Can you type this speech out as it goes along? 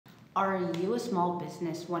Are you a small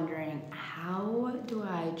business wondering, how do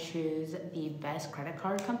I choose the best credit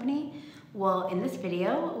card company? Well, in this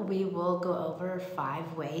video, we will go over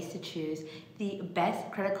 5 ways to choose the best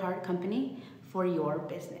credit card company for your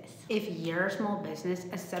business. If you're a small business,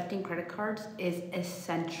 accepting credit cards is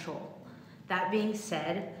essential. That being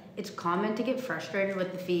said, it's common to get frustrated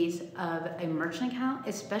with the fees of a merchant account,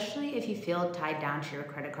 especially if you feel tied down to your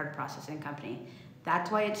credit card processing company.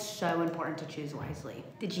 That's why it's so important to choose wisely.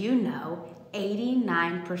 Did you know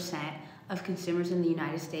 89% of consumers in the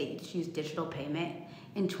United States use digital payment?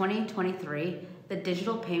 In 2023, the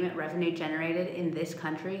digital payment revenue generated in this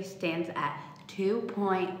country stands at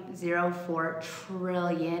 $2.04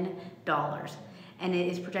 trillion, and it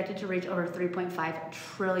is projected to reach over $3.5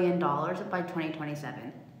 trillion by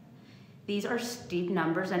 2027. These are steep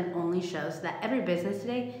numbers and only shows that every business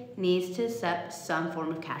today needs to accept some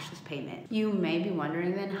form of cashless payment. You may be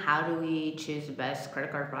wondering then, how do we choose the best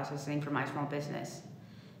credit card processing for my small business?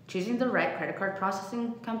 Choosing the right credit card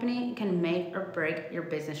processing company can make or break your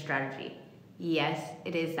business strategy. Yes,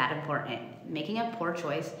 it is that important. Making a poor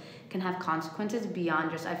choice can have consequences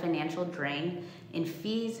beyond just a financial drain in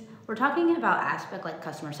fees. We're talking about aspects like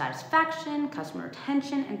customer satisfaction, customer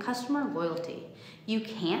retention, and customer loyalty. You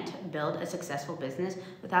can't build a successful business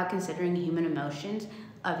without considering human emotions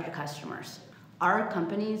of your customers. Our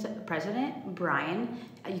company's president, Brian,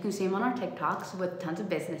 you can see him on our TikToks with tons of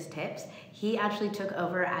business tips. He actually took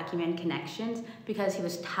over Acumen Connections because he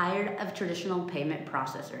was tired of traditional payment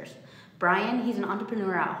processors. Brian, he's an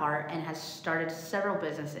entrepreneur at heart and has started several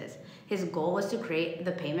businesses. His goal was to create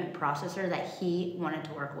the payment processor that he wanted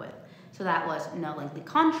to work with. So that was no lengthy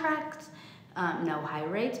contracts, no high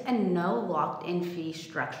rates, and no locked-in fee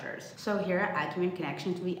structures. So here at Acumen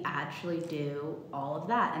Connections, we actually do all of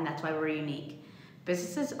that, and that's why we're unique.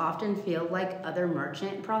 Businesses often feel like other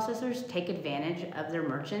merchant processors take advantage of their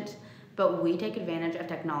merchants, but we take advantage of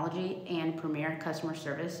technology and premier customer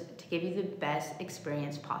service to give you the best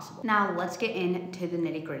experience possible. Now let's get into the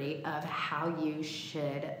nitty-gritty of how you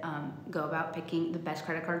should go about picking the best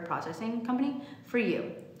credit card processing company for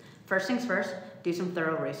you. First things first, do some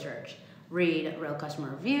thorough research. Read real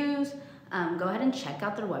customer reviews, go ahead and check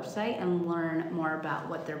out their website and learn more about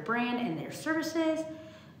what their brand and their services.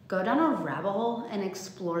 Go down a rabbit hole and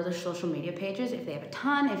explore their social media pages. If they have a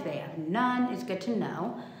ton, if they have none, it's good to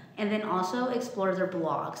know. And then also explore their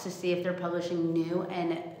blogs to see if they're publishing new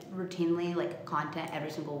and routinely content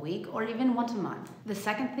every single week or even once a month. The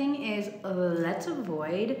second thing is, let's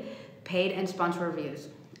avoid paid and sponsor reviews.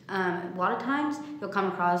 A lot of times you'll come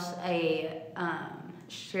across a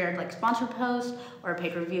shared sponsor post or a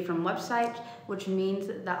paid review from websites, which means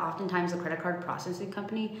that oftentimes the credit card processing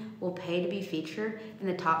company will pay to be featured in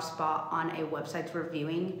the top spot on a website's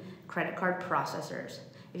reviewing credit card processors.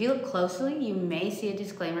 If you look closely, you may see a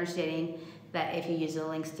disclaimer stating that if you use the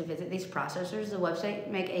links to visit these processors, the website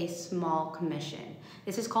make a small commission.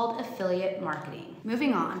 This is called affiliate marketing.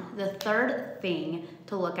 Moving on, the third thing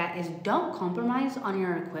to look at is, don't compromise on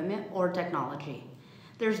your equipment or technology.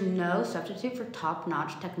 There's no substitute for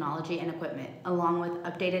top-notch technology and equipment. Along with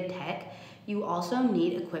updated tech, you also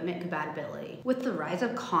need equipment compatibility. With the rise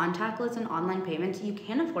of contactless and online payments, you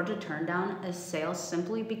can't afford to turn down a sale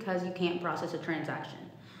simply because you can't process a transaction.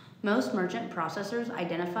 Most merchant processors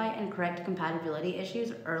identify and correct compatibility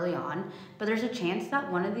issues early on, but there's a chance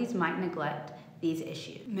that one of these might neglect these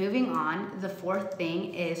issues. Moving on, the fourth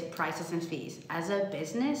thing is prices and fees. As a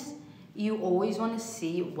business, you always want to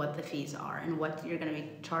see what the fees are and what you're going to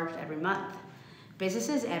be charged every month.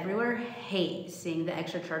 Businesses everywhere hate seeing the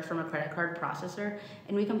extra charge from a credit card processor,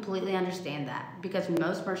 and we completely understand that because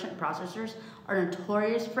most merchant processors are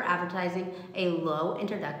notorious for advertising a low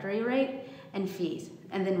introductory rate and fees,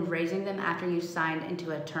 and then raising them after you signed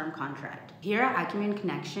into a term contract. Here at Acumen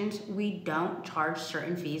Connections, we don't charge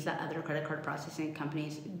certain fees that other credit card processing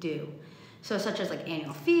companies do. So such as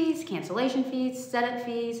annual fees, cancellation fees, setup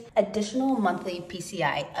fees, additional monthly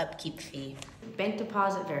PCI upkeep fee, bank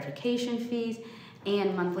deposit verification fees,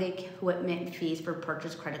 and monthly equipment fees for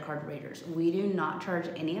purchase credit card readers. We do not charge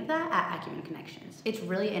any of that at Acumen Connections. It's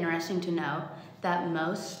really interesting to know that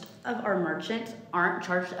most of our merchants aren't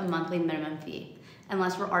charged a monthly minimum fee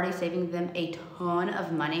unless we're already saving them a ton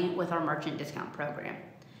of money with our merchant discount program.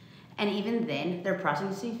 And even then, their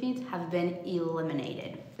processing fees have been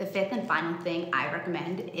eliminated. The fifth and final thing I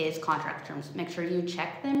recommend is contract terms. Make sure you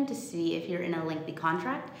check them to see if you're in a lengthy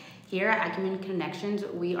contract. Here at Acumen Connections,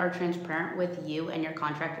 we are transparent with you and your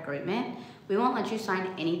contract agreement. We won't let you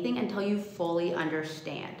sign anything until you fully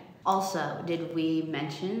understand. Also, did we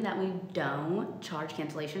mention that we don't charge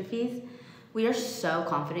cancellation fees? We are so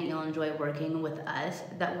confident you'll enjoy working with us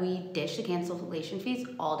that we ditch the cancellation fees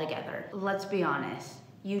altogether. Let's be honest,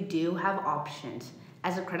 you do have options.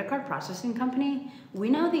 As a credit card processing company, we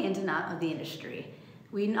know the ins and outs of the industry.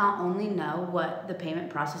 We not only know what the payment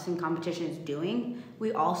processing competition is doing,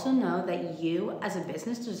 we also know that you as a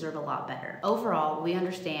business deserve a lot better. Overall, we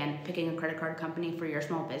understand picking a credit card company for your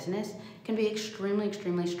small business can be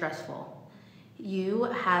extremely stressful. You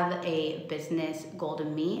have a business goal to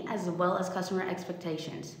meet as well as customer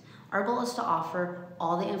expectations. Our goal is to offer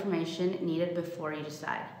all the information needed before you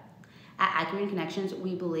decide. At Acumen Connections,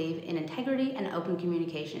 we believe in integrity and open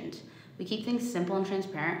communications. We keep things simple and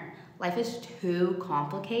transparent. Life is too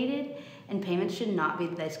complicated, and payments should not be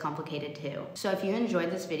this complicated too. So if you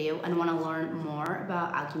enjoyed this video and want to learn more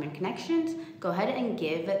about Acumen Connections, go ahead and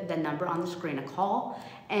give the number on the screen a call.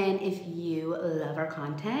 And if you love our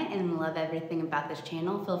content and love everything about this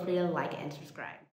channel, feel free to like and subscribe.